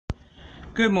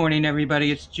Good morning, everybody.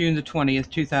 It's June the 20th,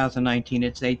 2019.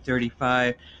 It's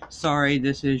 8:35. Sorry,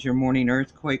 this is your morning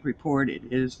earthquake report. It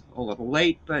is a little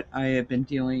late, but I have been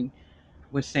dealing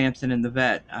with Samson and the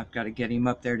vet. I've got to get him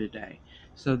up there today.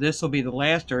 So this will be the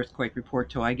last earthquake report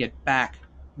till I get back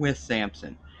with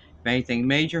Samson. If anything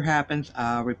major happens,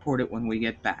 I'll report it when we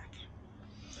get back.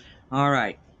 All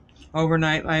right.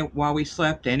 Overnight, while we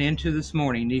slept and into this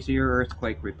morning, these are your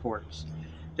earthquake reports.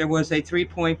 There was a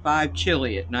 3.5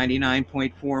 Chile at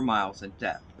 99.4 miles in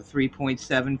depth, a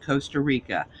 3.7 Costa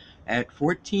Rica at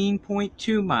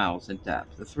 14.2 miles in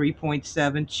depth, a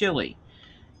 3.7 Chile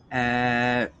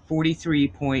at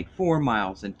 43.4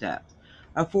 miles in depth,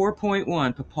 a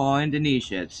 4.1 Papua,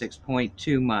 Indonesia at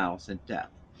 6.2 miles in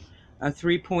depth, a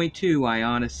 3.2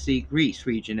 Iona Sea, Greece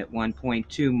region at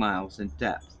 1.2 miles in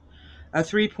depth, a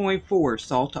 3.4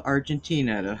 Salta,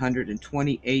 Argentina at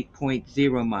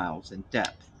 128.0 miles in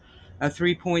depth, a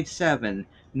 3.7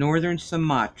 Northern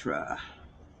Sumatra,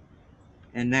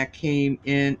 and that came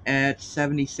in at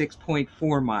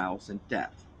 76.4 miles in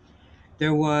depth.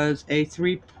 There was a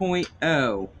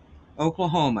 3.0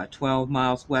 Oklahoma, 12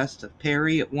 miles west of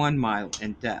Perry at 1 mile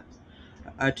in depth,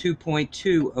 a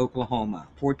 2.2 Oklahoma,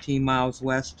 14 miles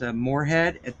west of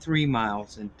Moorhead at 3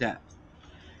 miles in depth.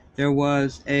 There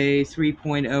was a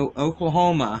 3.0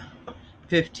 Oklahoma,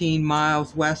 15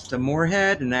 miles west of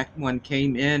Moorhead, and that one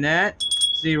came in at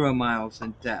 0 miles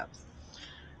in depth.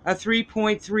 A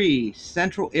 3.3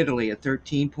 Central Italy at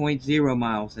 13.0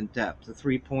 miles in depth. A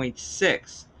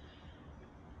 3.6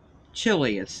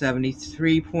 Chile at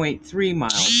 73.3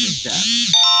 miles in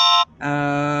depth.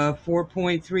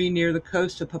 4.3 near the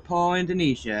coast of Papua,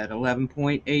 Indonesia at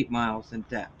 11.8 miles in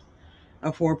depth.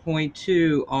 A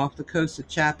 4.2 off the coast of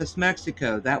Chiapas,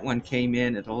 Mexico. That one came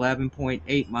in at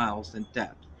 11.8 miles in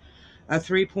depth. A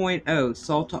 3.0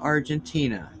 Salta,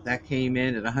 Argentina. That came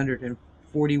in at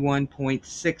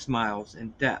 141.6 miles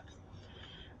in depth.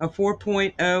 A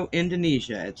 4.0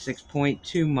 Indonesia at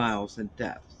 6.2 miles in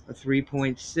depth. A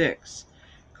 3.6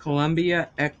 Colombia,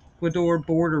 Ecuador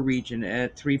border region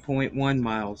at 3.1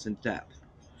 miles in depth.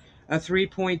 A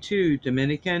 3.2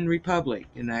 Dominican Republic,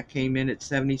 and that came in at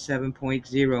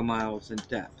 77.0 miles in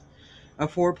depth. A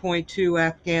 4.2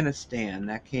 Afghanistan,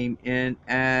 that came in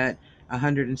at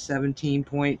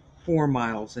 117.4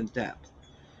 miles in depth.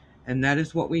 And that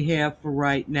is what we have for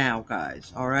right now,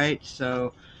 guys. All right,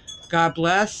 so God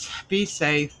bless. Be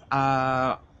safe.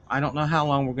 I don't know how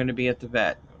long we're going to be at the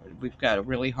vet. We've got a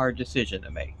really hard decision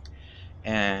to make.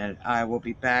 And I will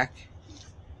be back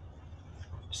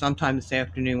sometime this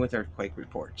afternoon with earthquake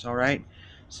reports. All right,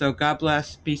 so God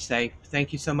bless. Be safe.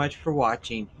 Thank you so much for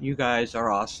watching. You guys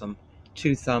are awesome.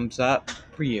 2 thumbs up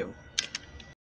for you.